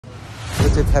यो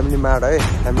चाहिँ family mart है,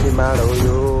 फ्यामिली मार्ट हो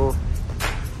यो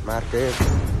मार्केट।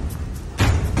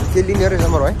 के लिने रहेछ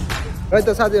मरो है र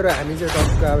त साथीहरु, हामी चाहिँ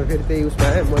टक्क अब फेरि त्यही उसमा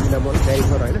है मदिना मल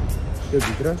गाइफर हैन, त्यो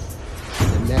भित्र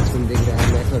म्याक्स पनि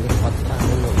देखिरहेको। म्याक्समा चाहिँ खतरा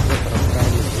हुन्छ तर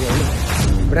ब्रान्ड हो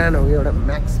हैन, ब्रान्ड हो एउटा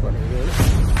म्याक्स भनेको हैन।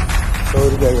 100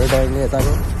 रुपैयाँको डाइङ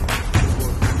यताको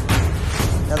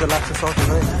यहाँ त लाग्छ सक्छ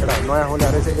है। एउटा नयाँ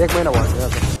खोलेर चाहिँ 1 महिना भयो यहाँ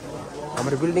त।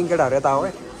 हाम्रो बिल्डिङ केटाहरू यता हो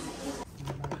है।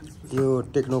 यो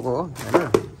टेक्नोको हो हैन,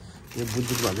 यो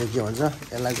बुद्धिक भन्छ के भन्छ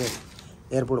यसलाई चाहिँ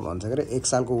एयरपोर्ट भन्छ के अरे, 1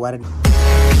 सालको warranty.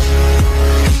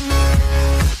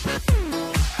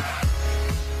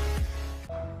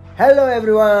 Hello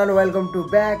everyone, welcome to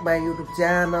back my YouTube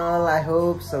channel. I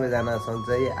hope सबैजना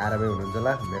सन्चै आरामै हुनुहुन्छ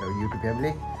होला मेरो युट्युब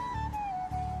फ्यामिली।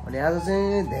 अनि आज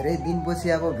चाहिँ धेरै दिनपछि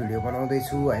अब भिडियो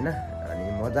बनाउँदैछु हैन। अनि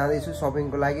म जाँदैछु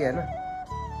सपिङको लागि हैन,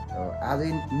 आजै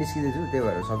निस्किँदैछु, त्यही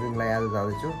भएर सपिङको लागि आज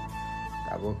जाँदैछु।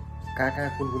 अब कहाँ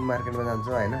कुन मार्केटमा जान्छ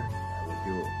हैन, अब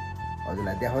त्यो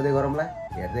हजुरलाई देखाउँदै गरौँला,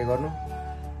 हेर्दै गर्नु।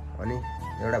 अनि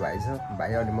एउटा भाइ छ,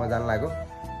 भाइ अनि म जान लाग्यो।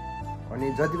 अनि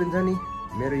जति पनि छ नि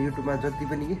मेरो युट्युबमा जति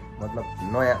पनि कि मतलब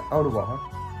नयाँ आउनुभयो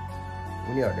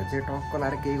उनीहरूले चाहिँ टक्क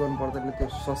लाएर केही गर्नु पर्दैन, त्यो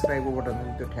सब्सक्राइबको बटन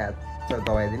छ त्यो ठ्याच्च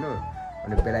दबाइदिनु।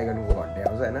 अनि बेल आइकनको घन्टी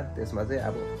आउँछ हैन, त्यसमा चाहिँ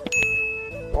अब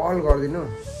कल गरिदिनु।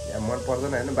 यहाँ मन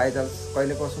पर्दैन हैन, बाइ चान्स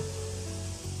कहिले कसो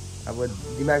अब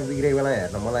दिमाग बिग्रेको बेला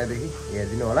हेर्न मलाइदेखि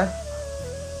हेरिदिनु होला।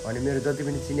 अनि मेरो जति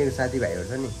पनि चिनेको साथीभाइहरू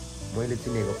छ नि, मैले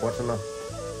चिनेको पर्सनल,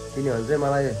 तिनीहरू चाहिँ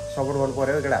मलाई सपोर्ट गर्नु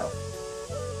पर्यो केटा हो।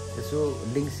 त्यसो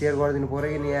लिङ्क सेयर गरिदिनु पऱ्यो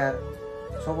कि नि यार,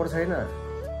 सपोर्ट छैन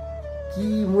कि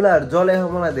मुलाहरू जलेको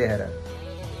मलाई देखेर।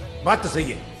 बात त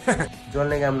सही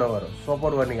जल्ने काम नगर,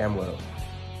 सपोर्ट गर्ने काम गर।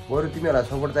 बरु तिमीहरूलाई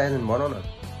सपोर्ट चाहिन्छ भने भनौ न,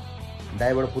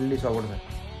 दाइबाट फुल्ली सपोर्ट छ।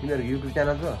 तिमीहरूको युट्युब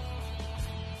च्यानल छ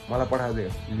मलाई पठाउँदै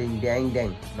लिङ्क ड्याङ ड्याङ,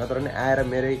 नत्र नि आएर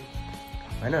मेरै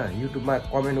होइन युट्युबमा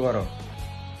कमेन्ट गर,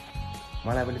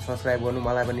 मलाई पनि सब्सक्राइब गर्नु,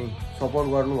 मलाई पनि सपोर्ट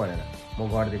गर्नु भनेर म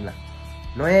गरिदिउँला।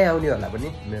 नयाँ आउनेहरूलाई पनि,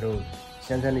 मेरो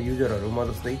सानो युजरहरू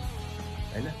म जस्तै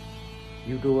होइन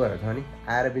युट्युबरहरू छ नि,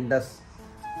 आएर बिन्दास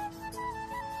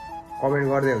कमेन्ट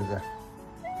गर्दै हुन्छ,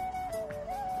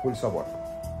 फुल सपोर्ट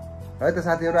है त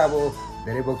साथीहरू। अब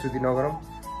धेरै बक्सुती नगरौँ,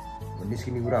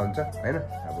 निस्किने कुरा हुन्छ होइन,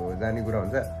 अब जाने कुरा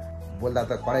हुन्छ। बोल्दा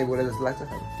त कडै बोले जस्तो लाग्छ,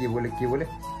 के बोले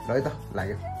ल है त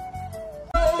लाग्यो।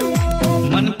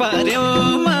 मन पर्यो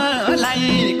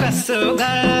मलाई कसो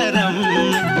गरम,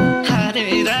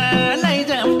 हारेर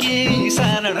लैजाम कि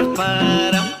शरण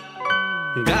परम,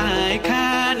 गाई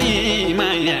खाने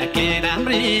माया के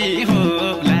राम्री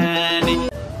होला नि।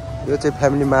 यो चाहिँ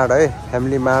फ्यामिली मार्ट है,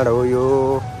 फ्यामिली मार्ट हो यो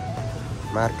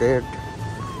मार्केट।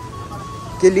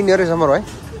 के लिने रहेछ मरो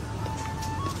है?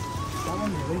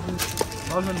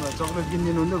 चक्लेट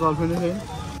किनिदिनु हुन्छ, गर्लफ्रेन्ड छैन।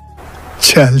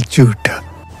 चल झुटा।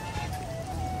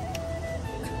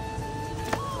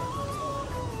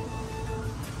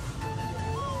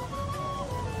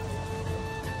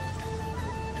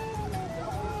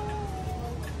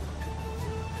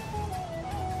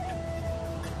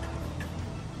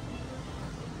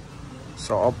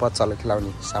 सब बच्चालाई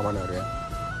खिलाउने सामानहरू यहाँ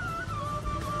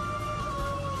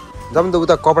जब त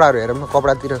उता कपडाहरू हेरौँ न,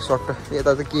 कपडातिर सर्ट।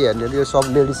 यता त के हेर्ने, यो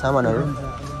सब लेडिज सामानहरू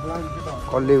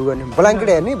कसले उ गर्ने। ब्ल्याङ्केट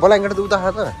हेर्ने, ब्ल्याङ्केट त उता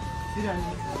खान्छ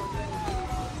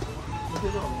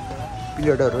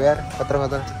प्लेटहरू यार खतरा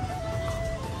खतरा।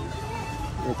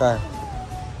 यता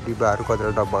डिब्बाहरू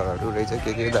कतिवटा डब्बाहरू रहेछ,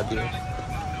 के जाति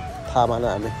थाहा मान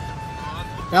हामी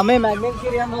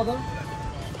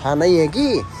थाहा नै है कि।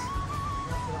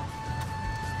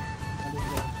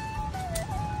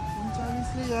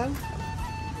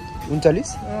 39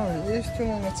 यस्तो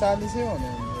 40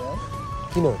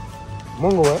 किन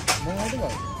महँगो भयो? महँगो त भयो,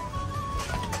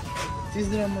 30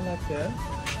 ग्राममा लाग्छ यार।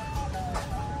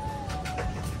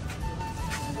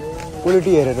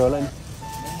 क्वालिटी हेरेर होला नि।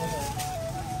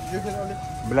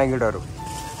 ब्ल्याङ्केटहरू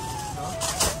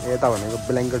यता भनेको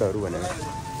ब्ल्याङ्केटहरू भनेर।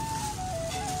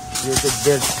 यो चाहिँ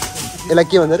बेड, यसलाई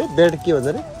के भन्छ अरे? बेड के भन्छ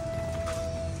अरे?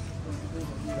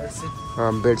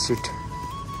 बेडसिट।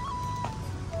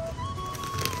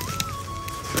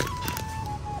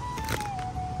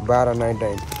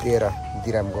 $12.99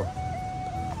 दिरामको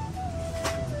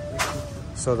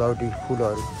सजावटी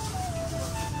फुलहरू।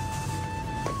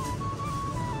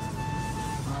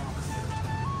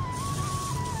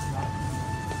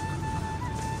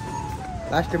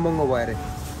 लास्ट टाइम महँगो भयो अरे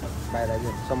बाहिर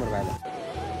चाहिँ समर बाहिर।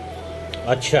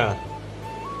 अच्छा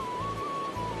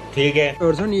ठीक है।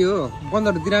 छ नि यो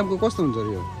 15 दिरामको कस्तो हुन्छ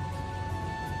अरे यो?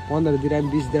 15 दिराम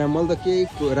 20 दिराम मलाई त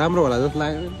केही राम्रो होला जस्तो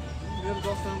लाग्यो।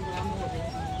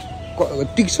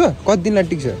 टिक्छ कति दिनलाई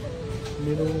टिक्छ?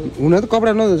 हुन त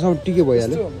कपडा नधोसम्म टिके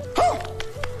भइहाल्यो।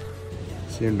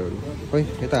 सेन्टहरू खै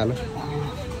यता हाल।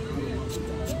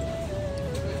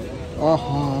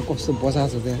 कस्तो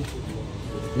बसाछ त्यहाँ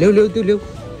ल्याउ ल्याउ त्यो ल्याउ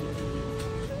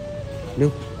ल्याउ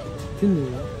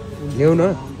ल्याउ न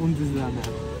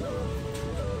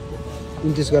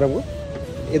 29 ग्रामको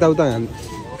यताउता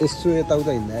यसो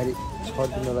यताउता हिँड्दाखेरि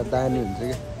छर्किनलाई दानी हुन्छ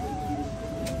क्या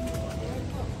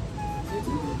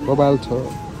मोबाइल छ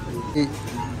कि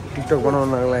टिकटक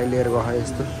बनाउनको लागि लिएर गयो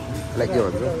यस्तो यसलाई के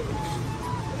भन्छ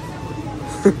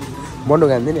बन्डो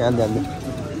खान्थ्यो नि हान्दै हान्दै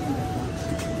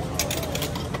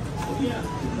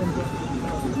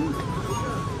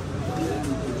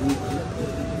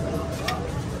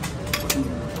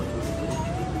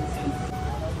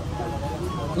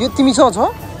यो तिमीसँग छ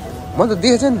मैले त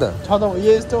देखेको नि त छ त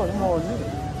यस्तो हो नि म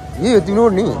नि यही हो तिम्रो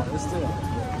नि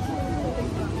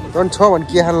अनि छ भने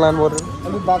के खान लानु पर्यो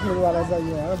अलिक बाक्लोवाला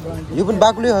चाहियो यो पनि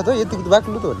बाक्लै हो त यतिको त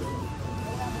बाक्लो त हो नि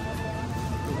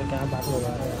कहाँ बाक्लो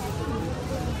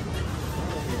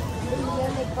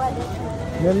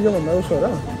मेरो यो भन्दा उसो र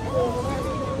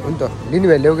हुन्छ लिने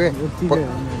भाइ ल्याउ के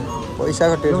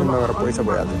पैसाको टेन्सन नगर पैसा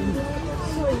भइहाल्छ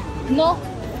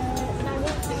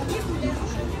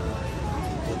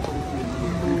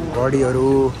घडीहरू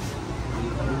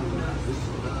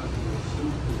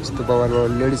यस्तो बगानमा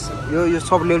लेडिज यो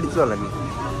सब लेडिज होला नि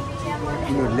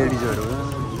यिनीहरू लेडिजहरू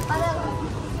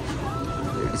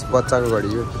लेडिज बच्चाको घडी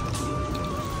यो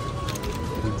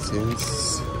जेन्ट्स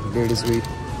लेडिज विथ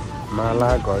माला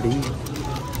घडी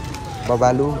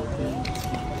बबालु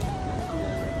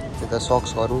यता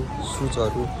सक्सहरू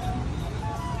सुजहरू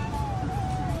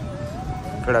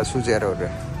केटा सुज हेर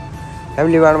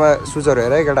फ्यामिली वार्डमा सुजहरू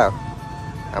हेर है केटा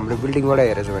हाम्रो बिल्डिङबाट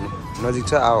हेरेछ भने नजिक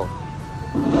छ आओ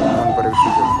मन परेको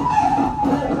सुजहरू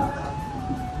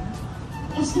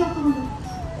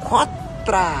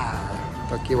खतरा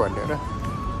त के भन्ने र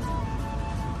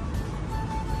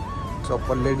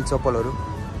चप्पल लेडी चप्पलहरू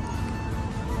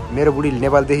मेरो बुढीले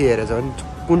नेपालदेखि हेरेछ भने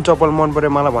कुन चप्पल मन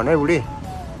पर्यो मलाई भन है बुढी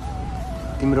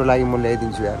तिम्रो लागि म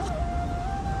ल्याइदिन्छु यार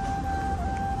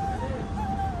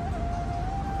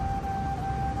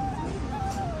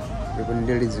यो पनि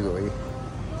लेडिजको हो है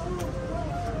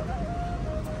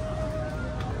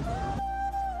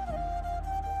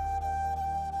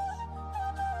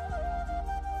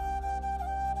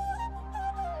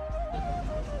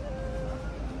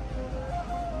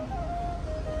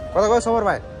कता गयो समर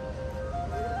भाइ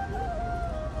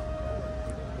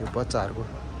यो बच्चाहरूको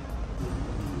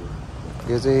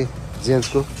यो चाहिँ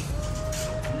जेन्ट्सको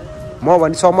म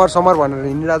भने समर समर भनेर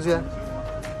हिँडिरहेको छु यार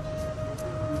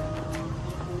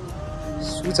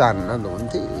सुच हान्न त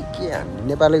हुन्थ्यो के हान्ने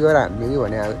नेपाली गएर हान्ने कि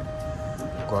भने अब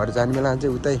घर जाने बेला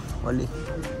चाहिँ उतै अलि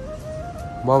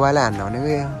बबाले हान्न भनेको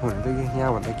हुनु त कि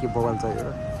यहाँभन्दा के बबाल चाहियो र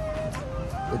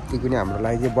यति पनि हाम्रो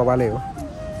लागि चाहिँ बबालै हो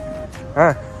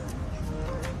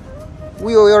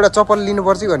उयो एउटा चप्पल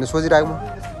लिनुपर्छ कि भन्ने सोचिरहेको म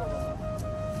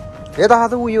यता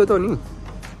त उयो त नि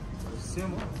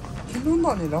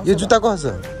यो जुत्ता कसो छ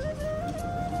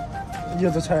यो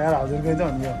त छ यार हजुरकै त हो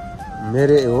नि यो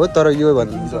मेरो हो तर यो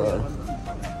भन्छ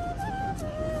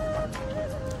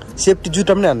सेफ्टी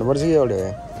जुत्ता पनि हान्नुपर्छ कि एउटा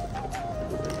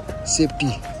सेफ्टी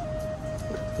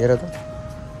हेर त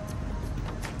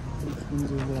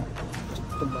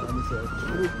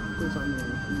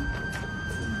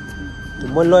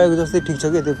मैले लगेको जस्तै ठिक छ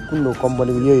कि त्यो कुन हो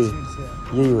कम्पनीको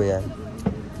यही हो यार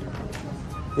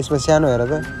यसमा सानो हेर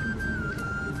त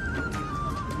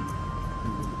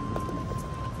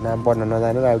नाम पढ्न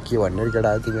नजानेर अब के भन्ने केटा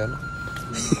हो तिमीहरू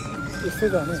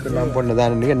नाम पढ्न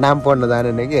जानेन कि नाम पढ्न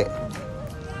जानेन कि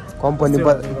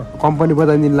कम्पनी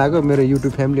बताइदिनु लाग्यो मेरो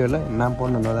युट्युब फ्यामिलीहरूलाई नाम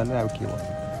पढ्न नजानेर अब के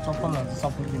भन्नु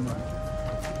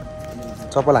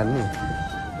चप्पल हान्ने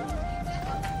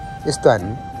यस्तो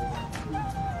हान्ने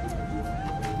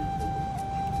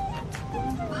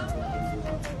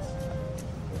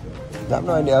जाम न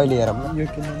अहिले हेरौँ न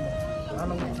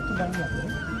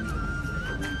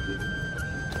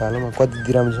कालोमा कति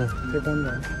दिराम छ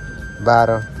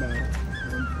 12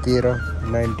 13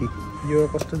 90 यो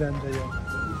कस्तो दाम छ यो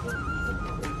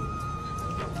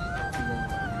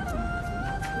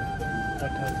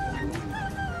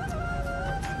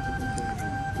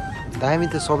दामी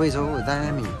त सबै छ हो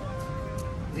दामी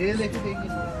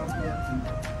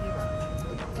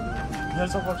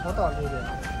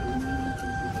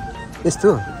यस्तो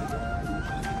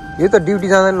यो त ड्युटी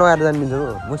जाँदा नि लगाएर जान्छ हो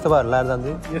मुस्तफाहरू लगाएर जान्छ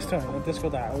यस्तो हैन त्यसको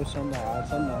त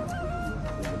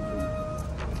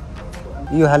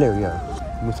यो हाले हो यो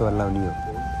मुस्तफा लाउने यो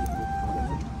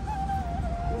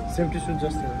सेफ्टी सुट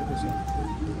जस्तो हो त्यसो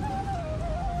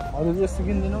हजुर यस्तो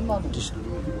किन्दिनु नि त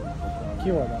के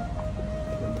होला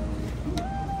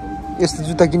यस्तो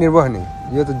जुत्ता किनेर भयो नि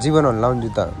यो त जीवनहरू लाउने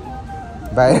जुत्ता हो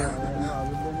बाहिर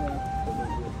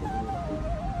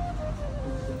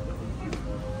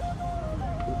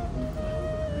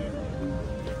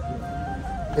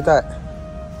यता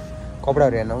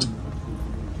कपडाहरू हेर्न आउनु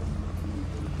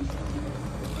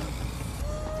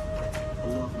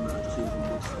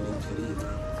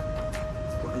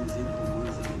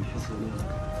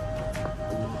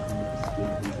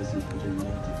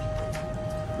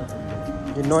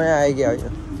यो नयाँ आयो क्या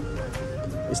होइन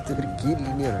यस्तो फेरि के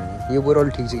लिने हो भने यो बरु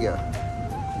ठिक छ क्या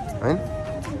होइन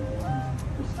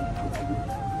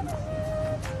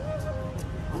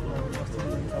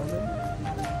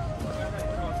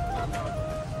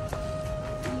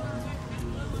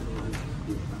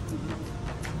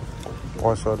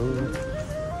पसहरू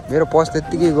मेरो पस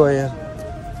त्यत्तिकै गयो यहाँ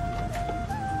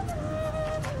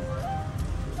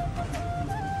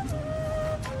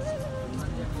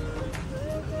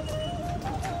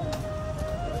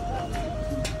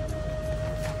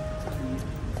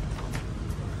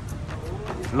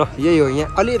ल यही हो यहाँ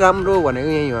अलि राम्रो भनेको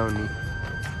यही हो आउने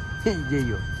यही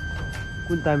हो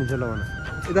कुन दामी छ ल भन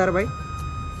यता भाइ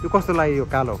यो कस्तो लाग्यो यो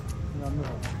कालो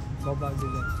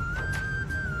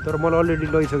तर मलाई अलरेडी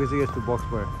लैसकेको छु यस्तो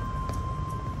बक्सबाट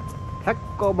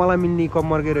ठ्याक्क मलाई मिल्ने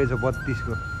कम्मरकै रहेछ 32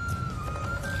 को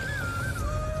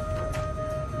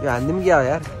यो हान्दिउँ क्या हो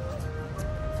यार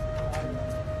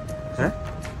है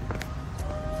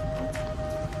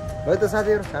त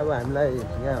साथीहरू अब हामीलाई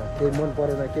यहाँ केही मन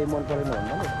परेन भन्दा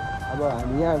नि अब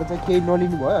हामी यहाँबाट चाहिँ केही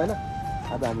नलिनु भयो होइन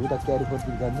अब हामी उता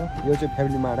क्यारिफोरतिर जान्छौँ यो चाहिँ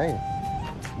फ्यामिली मार्ट है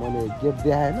मैले गेट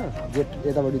देखाएन गेट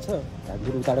यतापट्टि छ हामी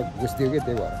फेरि उताबाट घुस्दियो कि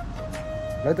त्यही भएर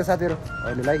ल त साथीहरू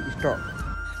हामीलाई स्टक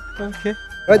ओके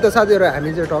है त साथीहरू हामी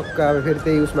चाहिँ टक्क अब फेरि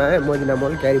त्यही उसमा आयो मदिना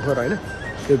मल क्यारिफोर होइन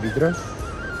त्यो भित्र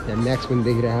यहाँ म्याक्स पनि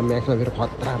देखिरहेको म्याक्समा फेरि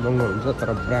खतरा महँगो हुन्छ तर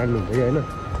ब्रान्ड हुन्छ कि होइन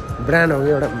ब्रान्ड हो कि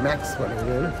एउटा म्याक्स भनेको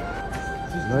होइन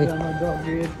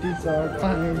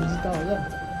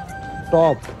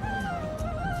टप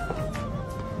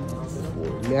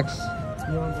म्याक्स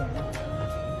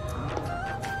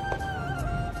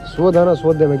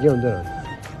सोध्दैमा के हुन्छ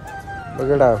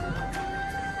केटा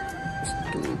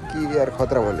के यार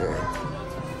खतरा भन्यो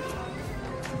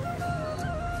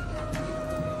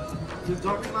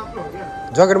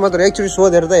जकेट मात्र एकचोटि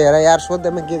सोधेर त हेर यार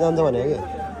सोध्दैमा के जान्छ भने कि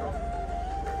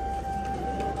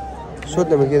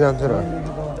सोध्दैमा के जान्छ र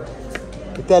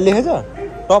त्यहाँ लेखेछ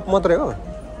टप मात्रै हो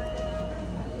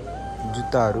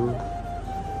जुत्ताहरू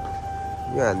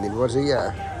यो हानिदिनुपर्छ क्या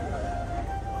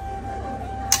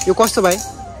यो कस्तो भाइ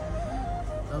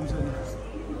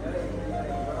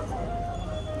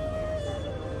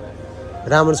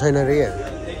राम्रो छैन रे क्या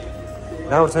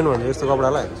राम्रो छैन भने यस्तो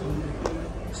कपडालाई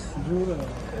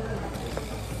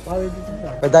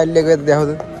दाइले लिएको यता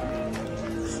देखाउँछु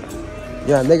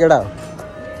यो हान्दै केटा हो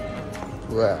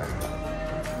वा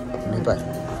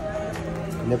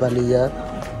नेपाली यार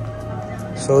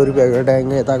 100 रुपियाँको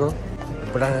ट्याङ्ग यताको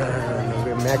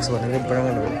म्याक्स भनेर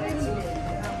ब्रान्ड हो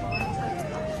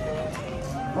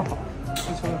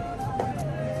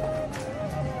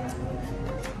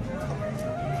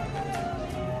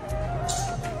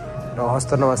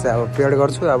हस्त नमस्ते अब पेड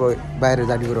गर्छु अब बाहिर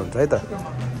जाने कुरो हुन्छ है त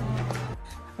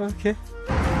ओके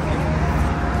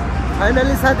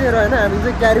फाइनली साथीहरू होइन हामी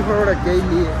चाहिँ क्यारिफोरबाट केही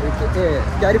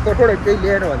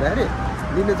लिएन भन्दाखेरि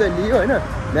लिनु चाहिँ लियो होइन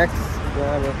म्याक्स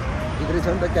अब भित्रै छ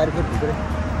नि त क्यारिफोर भित्रै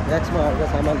म्याक्समा हल्का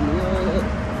सामान लियो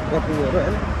कपिङहरू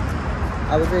होइन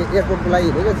अब चाहिँ एयरपोर्टको लागि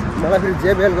हिँडेको मलाई फेरि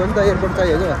जेबेलको नि त एयरपोर्ट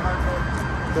चाहिएको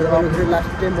त्यो अब फेरि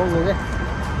लास्ट टाइम महँगो क्या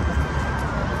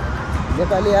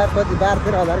नेपाली यार कति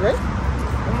 12-13 हजार है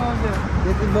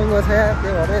त्यति महँगो छ यार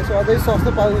त्यही भएर यसो अझै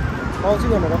सस्तो पाउँछु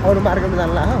भनेर अरू मार्केटमा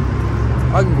जानु लाग्यो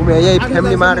अघि घुमेँ यही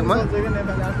फ्यामिली मार्टमा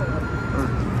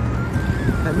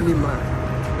फ्यामिली मार्ट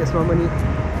यसमा पनि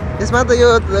यसमा त यो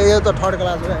त थर्ड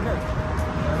क्लास हो होइन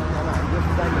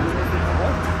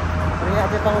यहाँ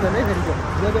चाहिँ पाउँदैन है फेरि त्यो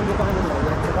पाउँदैन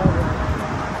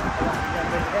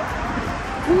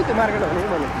त्यो मार्केट भनेको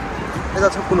मैले यता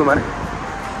छ कुनो मार्केट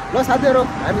ल साथीहरू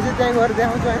हामी चाहिँ त्यहाँ गएर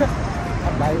देखाउँछौँ होइन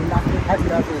भाइ लास्टमा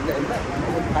थाकिरहेको हुन्छ होइन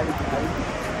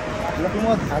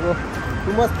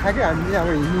टुमस थाक्यो हामी चाहिँ अब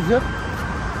हिँड्छु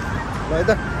ल है त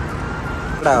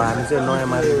हामी चाहिँ नयाँ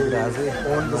मार्केट आएको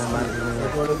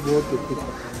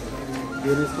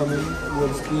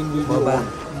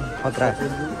खतरा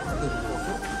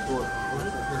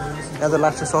यहाँ त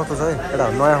लास्ट सस्तो छ है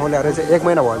केटाहरू नयाँ खोलेर चाहिँ 1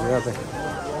 महिना भयो यहाँ चाहिँ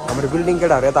हाम्रो बिल्डिङ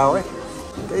केटाहरू यता आऊ है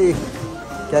त्यही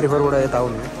क्यारिफोरबाट यता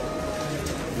आउने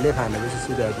लेख हानेपछि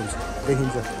सिधै आइपुग्छ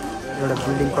देखिन्छ एउटा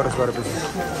बिल्डिङ क्रस गरेपछि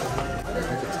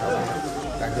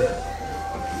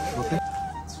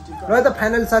र त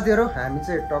फाइनली साथीहरू हामी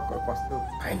चाहिँ टक्क कस्तो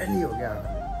फाइनली हो क्या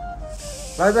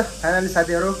र त फाइनली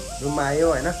साथीहरू रुममा आयो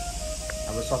होइन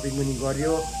अब सपिङ पनि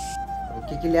गऱ्यो अब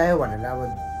के ल्यायो भनेर अब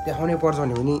देखाउनै पर्छ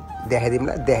भने पनि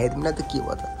देखाइदिउँला त के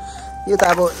भयो त यो त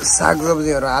अब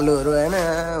सागसब्जीहरू आलुहरू होइन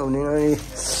हुने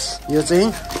यो चाहिँ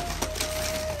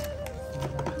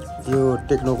यो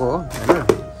टेक्नोको हो होइन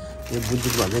यो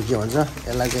बुजुर्ग भन्छ के भन्छ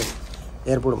यसलाई चाहिँ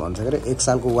एयरपोर्ट भन्छ के अरे 1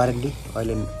 सालको वारेन्टी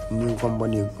अहिले न्यू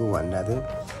कम्पनीको भनिरहेको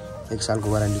थियो 1 सालको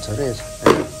वारेन्टी छ रे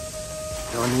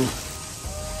होइन अनि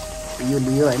यो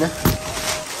लियो होइन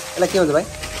यसलाई के भन्छ भाइ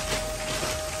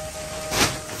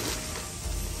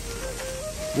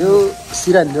यो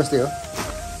सिरानी जस्तै हो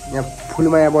यहाँ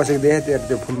फुलमाया बसेको देखेँ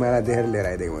त्यो फुलमायालाई देखेर लिएर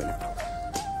आइदिएको मैले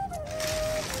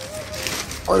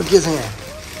अरू के छ यहाँ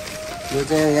यो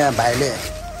चाहिँ यहाँ भाइले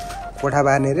कोठा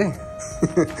बार्ने रे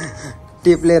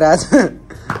टेप लिएर आएको छ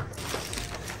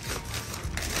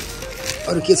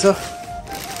अरू के छ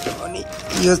अनि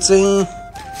यो चाहिँ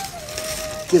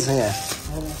के छ यहाँ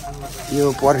यो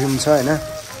पर्फ्युम छ होइन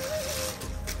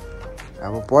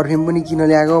अब पर्फ्युम पनि किन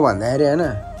ल्याएको भन्दाखेरि होइन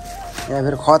यहाँ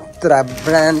फेरि खतरा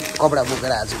ब्रान्ड कपडा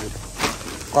बोकेर आएको छु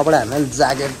कपडा होइन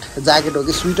ज्याकेट हो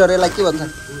कि स्वेटर यसलाई के भन्छ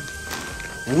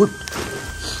वुड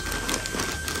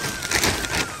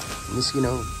निस्किन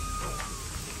हौ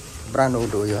ब्रान्ड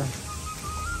वुड हो यो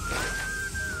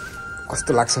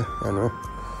कस्तो लाग्छ हेर्नु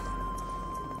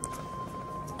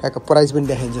ठ्याक्क प्राइस पनि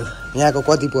देखाइन्छ यहाँको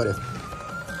कति पर्यो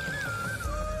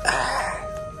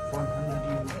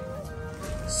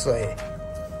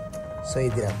 100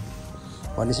 ग्राम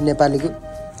भनेपछि नेपालीको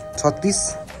 36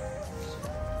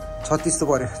 त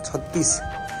पर्यो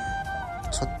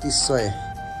 3600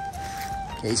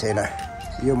 केही छैन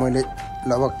यो मैले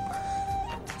लगभग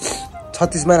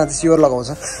 36 मा त स्योर लगाउँछ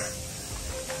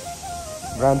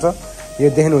ब्रान्ड छ यो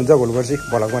देख्नुहुन्छ भोलि पर्सि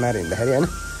भ्लग बनाएर हिँड्दाखेरि होइन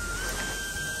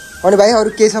अनि भाइ अरू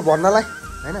केही छ भन्नलाई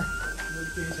होइन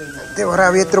त्यही भएर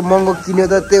अब यत्रो महँगो किन्यो त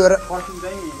त्यही भएर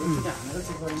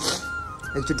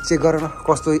एकचोटि चेक गर न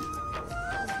कस्तो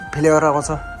फ्लेभर आउँछ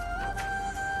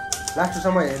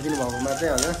लास्टसम्म हेरिदिनु भएकोमा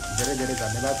चाहिँ हजुर धेरै धेरै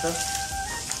धन्यवाद छ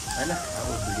होइन अब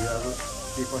भिडियो अब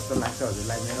के कस्तो लाग्छ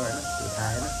हजुरलाई मेरो होइन त्यो थाहा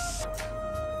होइन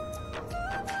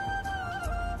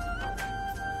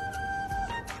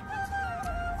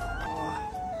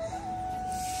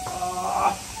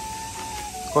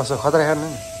कस्तो खतरा खानु नि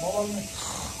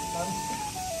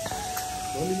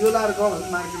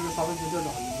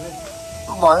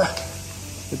भयो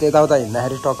त्यो यताउता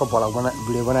हिँड्दाखेरि टक्क भ्लग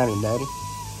भिडियो बनाएर हिँड्दाखेरि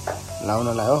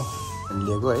लाउनलाई हो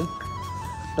लिएको है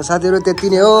र साथीहरू त्यति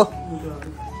नै हो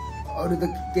अरू त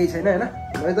केही छैन होइन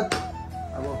है त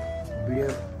अब भिडियो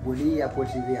भोलि या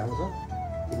पर्सि चाहिँ आउँछ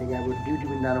किनकि अब ड्युटी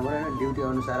पनि जानु पऱ्यो होइन ड्युटी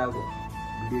अनुसार अब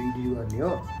भिडियो एडिट गर्ने हो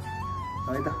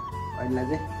है त अहिलेलाई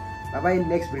चाहिँ तपाईँ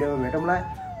नेक्स्ट भिडियोमा भेटौँला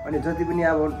अनि जति पनि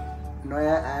अब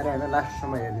नयाँ आएर होइन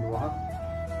लास्टसम्म हेरिदिनु भयो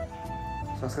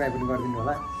सब्सक्राइब पनि गरिदिनु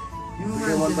होला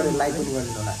भिडियो मन पऱ्यो लाइक पनि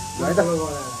गरिदिनु होला है त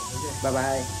बाई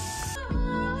बाई